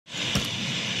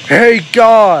Hey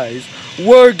guys,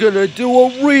 we're gonna do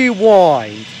a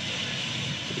rewind.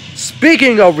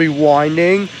 Speaking of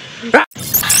rewinding,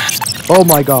 oh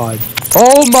my god,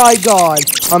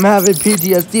 I'm having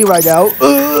PTSD right now.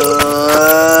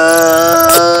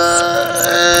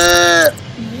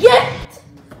 Yet!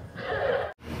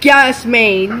 Gas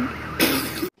main.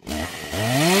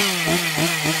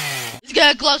 He's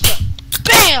got a cluster.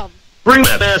 BAM! Bring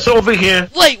that ass over here.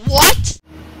 Wait, what?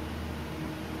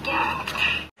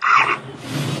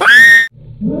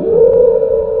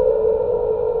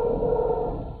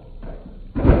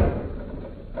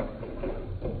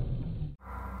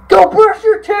 Go brush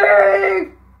your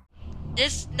teeth!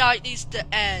 This night needs to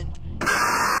end.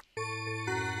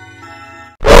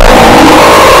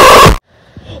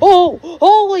 Oh,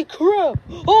 holy crap!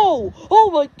 Oh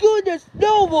my goodness!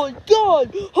 Oh my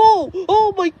god!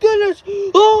 Oh my goodness!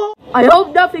 Oh! I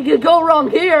hope nothing can go wrong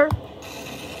here.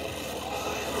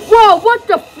 Whoa, what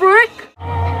the frick?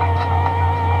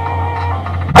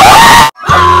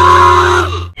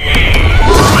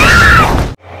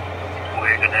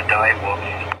 We're gonna die, Wookie.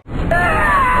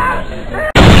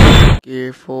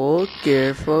 Careful,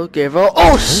 careful, careful!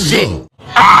 Oh shit!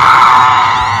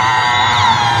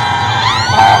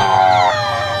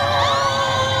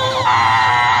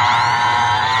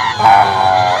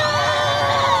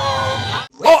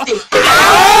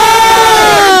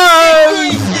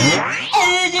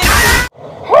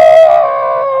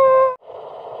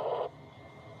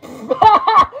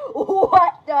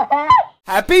 What the heck?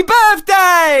 Happy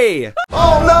birthday!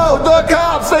 Oh no, the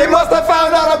cops! They must have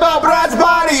found out about Brad's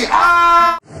body!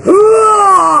 Ah!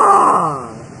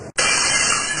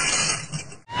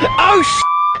 Oh sh!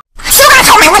 Somebody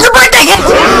told me when your birthday is!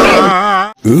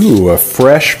 Ooh, a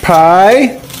fresh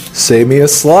pie? Save me a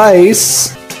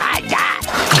slice.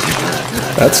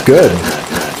 That's good.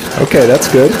 Okay, that's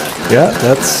good. Yeah,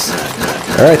 that's...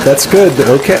 Alright, that's good.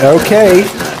 Okay.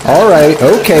 Alright,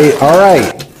 okay,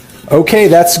 alright. Okay,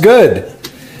 that's good.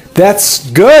 That's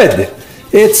good!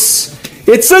 It's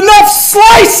enough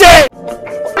slicing!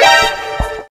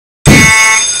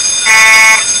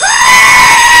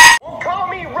 Call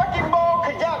me Wrecking Ball,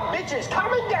 cause that bitch is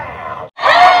coming down!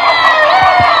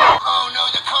 Oh no,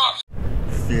 the cops!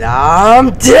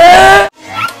 Flam dead!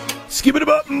 Skip it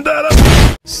up and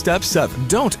that. Step 7.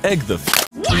 Don't egg the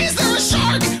Why is there a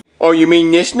shark? Oh, you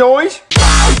mean this noise?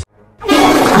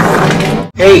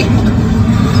 Hey,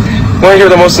 wanna hear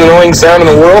the most annoying sound in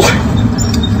the world?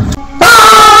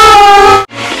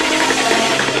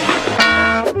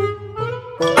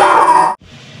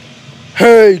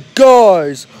 Hey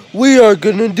guys, we are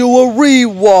gonna do a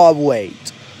rewind.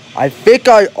 Wait, I think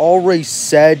I already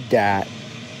said that.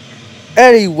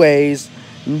 Anyways,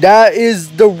 that is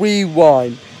the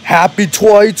rewind. Happy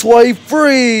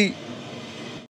 2023!